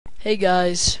Hey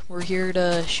guys, we're here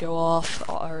to show off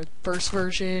our first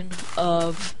version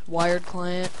of Wired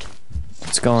Client.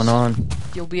 What's going on?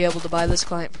 You'll be able to buy this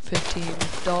client for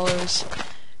 $15.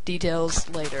 Details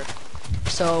later.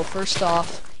 So first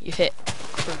off, you hit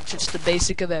for just the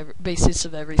basis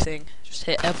of everything. Just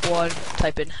hit F1,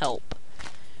 type in help.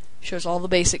 Shows all the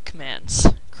basic commands: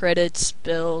 credits,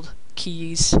 build,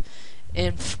 keys,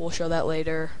 inf. We'll show that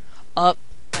later. Up,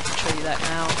 I can show you that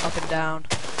now. Up and down.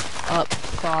 Up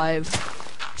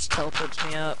 5. Just teleports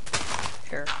me up.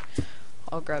 Here,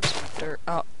 I'll grab some dirt.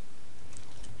 Oh,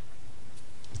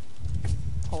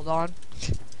 hold on.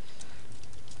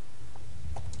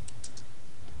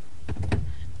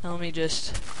 Now let me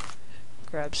just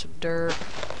grab some dirt.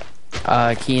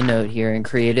 Keynote here, in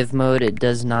creative mode it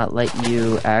does not let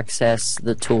you access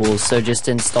the tools, so just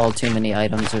install too many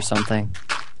items or something.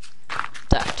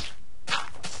 That.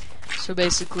 So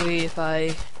basically, if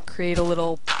I create a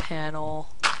little panel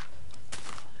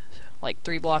like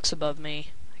 3 blocks above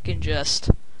me, I can just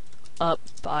up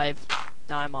 5.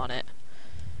 Now I'm on it.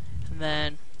 And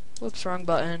then, whoops, wrong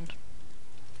button.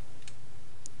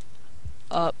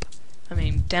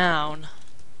 Down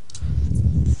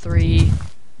 3.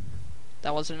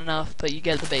 That wasn't enough, but you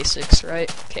get the basics, right?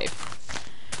 Okay.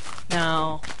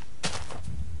 Now,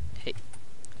 hey,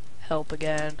 help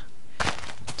again.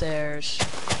 There's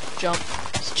jump.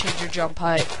 Let's change your jump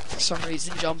height. For some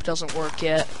reason, jump doesn't work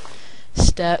yet.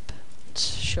 Step.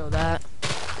 Let's show that.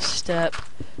 Step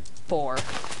 4.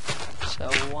 So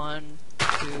 1,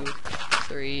 2,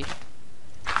 3,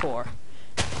 4.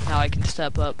 Now I can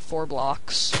step up 4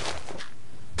 blocks.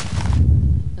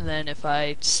 And then if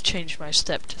I change my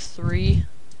step to 3,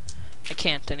 I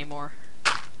can't anymore.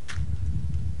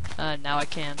 Now I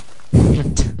can.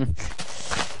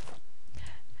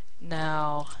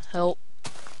 Now, help.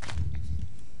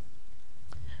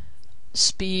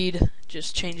 Speed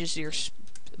just changes your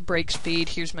brake speed.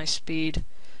 Here's my speed.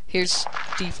 Here's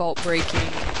default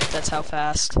braking. That's how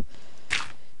fast.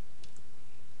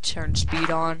 Turn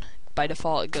speed on. By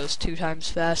default, it goes 2 times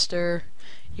faster.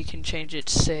 You can change it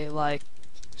to say like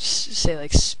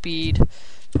speed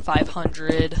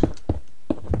 500.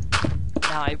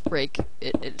 Now I brake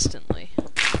it instantly.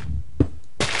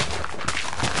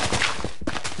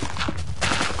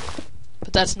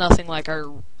 But that's nothing like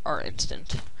our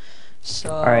instant.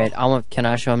 So Alright, can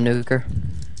I show him Nuker?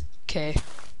 okay.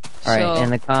 Alright, So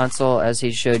in the console, as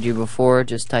he showed you before,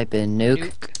 just type in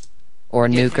nuke or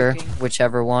Get nuker, nuking.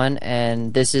 whichever one,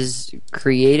 and this is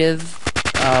creative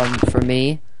for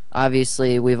me.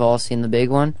 Obviously, we've all seen the big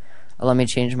one. Let me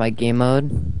change my game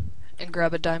mode. and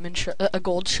grab a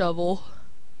gold shovel.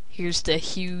 Here's the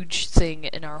huge thing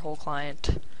in our whole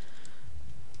client.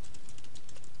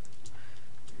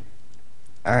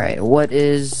 Alright, what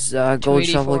is gold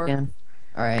shovel 284. again?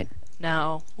 Alright,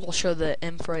 Now we'll show the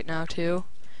inf right now too.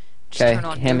 Just okay, turn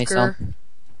on hand me nuker. some.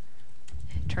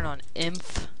 Turn on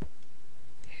inf.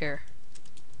 Here.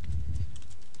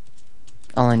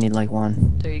 I only need like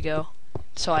one. There you go.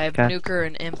 So I have Okay. nuker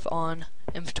and inf on.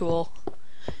 Inf tool.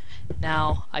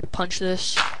 Now I punch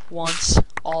this once.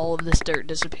 All of this dirt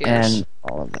disappears. And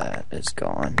all of that is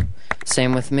gone.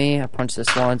 Same with me, I punch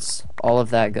this once, all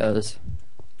of that goes.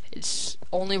 It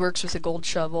only works with a gold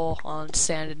shovel on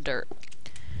sand and dirt.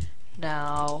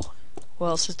 Now, what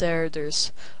else is there?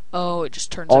 There's it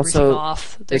just turns everything Also,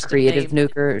 off. The There's creative name.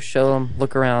 nuker, show them,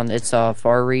 look around, it's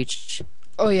far reach.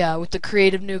 Oh yeah, with the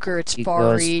creative nuker, it's You far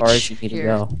go reach. as far as you need Here. to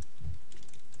go.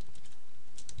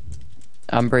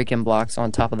 I'm breaking blocks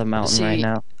on top of the mountain See, right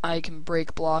now. I can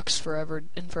break blocks forever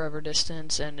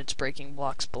distance, and it's breaking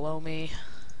blocks below me.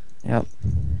 Yep.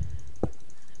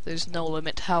 There's no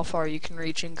limit to how far you can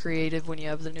reach in creative when you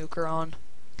have the nuker on.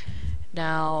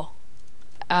 Now,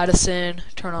 Addison,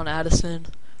 turn on Addison.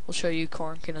 We'll show you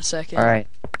Cork in a second. Alright.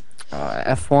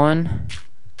 F1.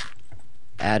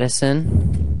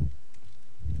 Addison.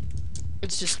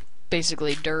 It's just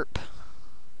basically derp.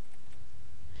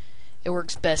 It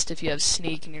works best if you have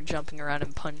sneak and you're jumping around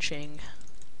and punching.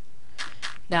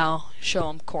 Now, show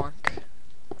him Cork.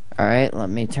 Alright, let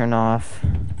me turn off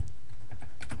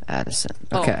Addison.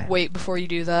 Okay. Oh, wait, before you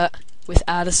do that, with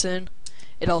Addison,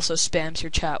 it also spams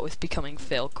your chat with becoming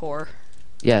Failcore.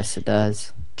 Yes, it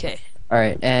does. Okay,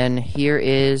 Alright, and here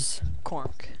is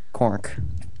Cork. Cork.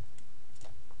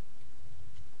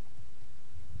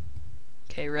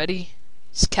 Okay, ready?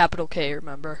 It's capital K,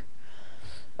 remember?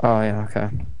 Oh, yeah, okay.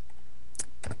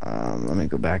 Let me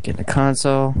go back into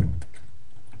console.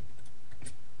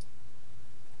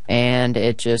 And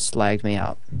it just lagged me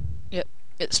out. Yep,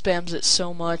 it spams it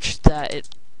so much that it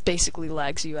basically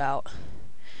lags you out.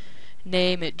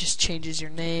 Name, it just changes your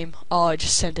name. Oh, I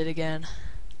just sent it again.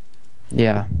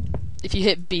 Yeah. If you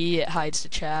hit B, it hides the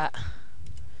chat.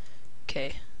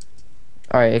 Okay.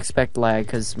 Alright, expect lag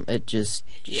because it just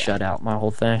Yeah. shut out my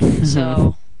whole thing.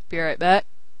 So, be right back.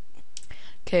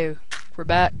 Okay, we're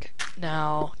back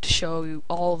now to show you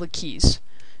all the keys.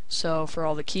 So, for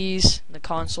all the keys in the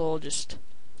console, just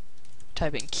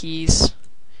type in keys.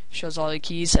 Shows all the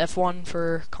keys. F1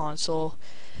 for console.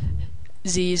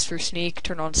 Z's for sneak.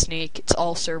 Turn on sneak. It's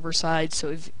all server side,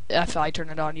 so if I turn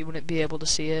it on, you wouldn't be able to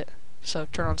see it. So,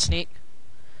 turn on sneak.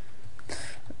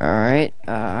 Alright,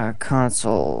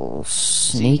 console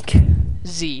sneak.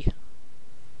 Z.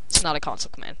 It's not a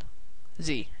console command.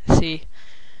 Z. See?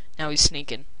 Now he's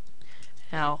sneaking.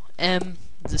 Now, M,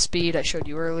 the speed I showed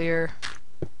you earlier.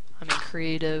 I'm in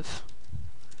creative.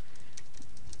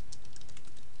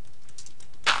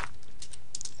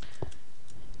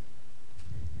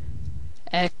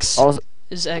 X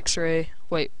is X-ray.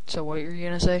 Wait, so what were you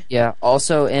gonna say? Yeah,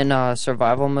 also in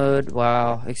survival mode,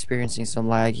 wow, experiencing some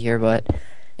lag here, but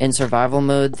in survival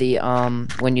mode, the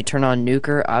when you turn on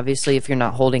nuker, obviously if you're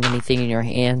not holding anything in your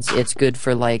hands, it's good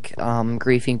for like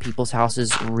griefing people's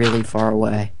houses really far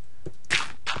away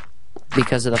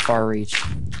because of the far reach.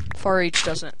 Far reach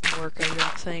doesn't work, I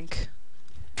don't think.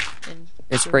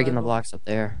 It's breaking the blocks up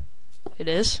there. It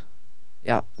is?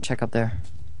 Yeah, check up there.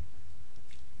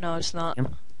 No, it's not.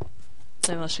 Yep.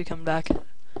 They must be coming back.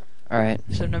 Alright.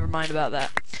 So never mind about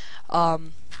that.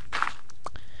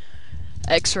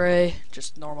 X-ray,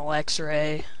 just normal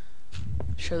X-ray.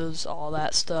 Shows all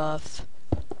that stuff.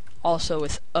 Also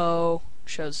with O,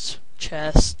 shows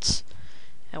chests.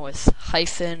 And with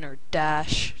hyphen or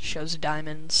dash, shows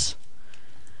diamonds.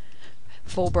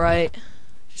 Full bright,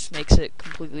 just makes it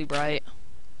completely bright.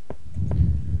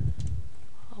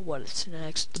 What's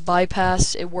next? The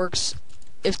bypass, it works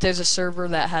if there's a server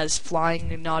that has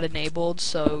flying not enabled,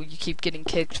 so you keep getting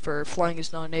kicked for flying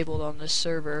is not enabled on this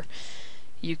server.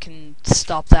 You can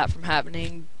stop that from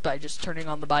happening by just turning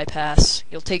on the bypass.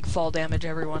 You'll take fall damage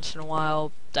every once in a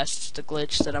while. That's just a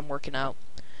glitch that I'm working out.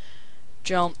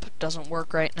 Jump doesn't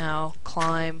work right now.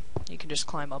 Climb, you can just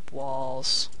climb up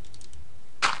walls.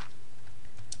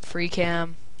 Free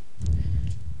cam,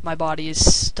 my body is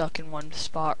stuck in one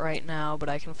spot right now, but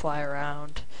I can fly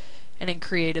around. And in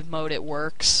creative mode it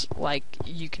works. Like,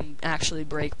 you can actually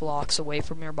break blocks away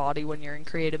from your body when you're in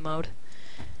creative mode.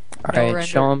 Alright,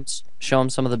 show them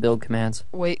some of the build commands.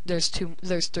 Wait, there's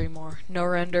three more. No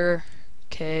render.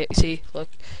 Okay, see, look,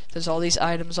 there's all these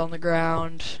items on the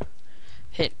ground.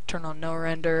 Turn on no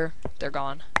render, they're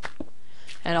gone.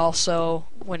 And also,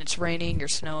 when it's raining or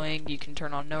snowing, you can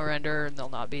turn on no render and they'll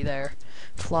not be there.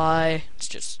 Fly, it's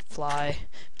just fly.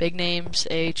 Big names,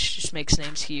 H, just makes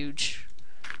names huge.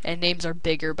 And names are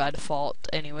bigger by default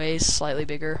anyways, slightly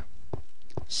bigger.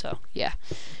 So, yeah.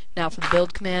 Now for the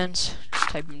build commands, just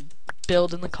type in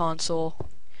build in the console.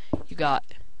 You got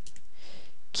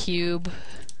cube,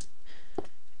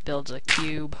 builds a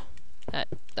cube. That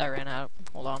ran out,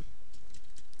 hold on.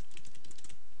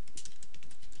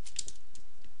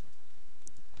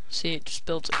 See, it just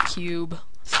builds a cube,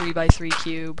 3x3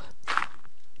 cube,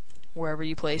 wherever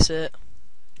you place it.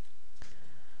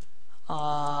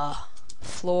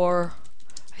 Floor,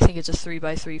 I think it's a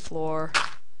 3x3 floor.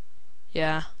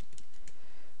 Yeah.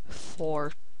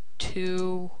 For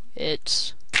 2,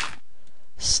 it's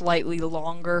slightly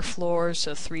longer floor,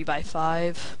 so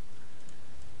 3x5.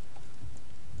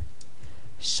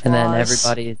 Swaz, And then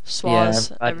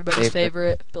everybody's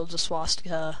favorite builds a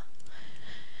swastika.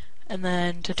 And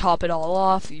then to top it all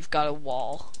off, you've got a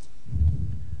wall.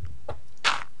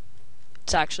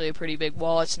 It's actually a pretty big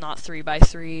wall. It's not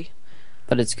 3x3.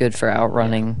 But it's good for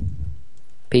outrunning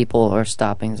people or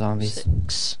stopping zombies.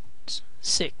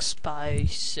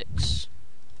 6x6.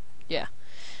 Yeah.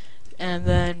 And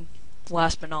then,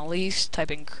 last but not least,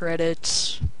 type in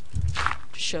credits.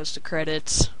 Just shows the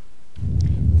credits.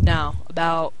 Now,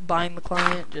 about buying the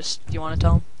client, do you want to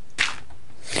tell them?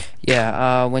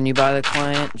 Yeah, when you buy the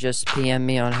client, just PM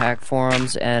me on Hack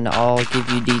Forums, and I'll give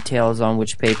you details on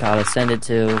which PayPal to send it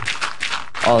to,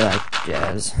 all that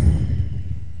jazz.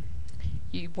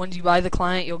 Once you buy the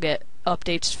client, you'll get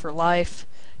updates for life.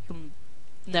 You'll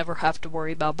never have to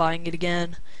worry about buying it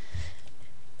again.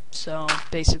 So,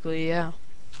 basically, yeah.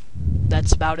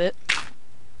 That's about it.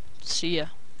 See ya.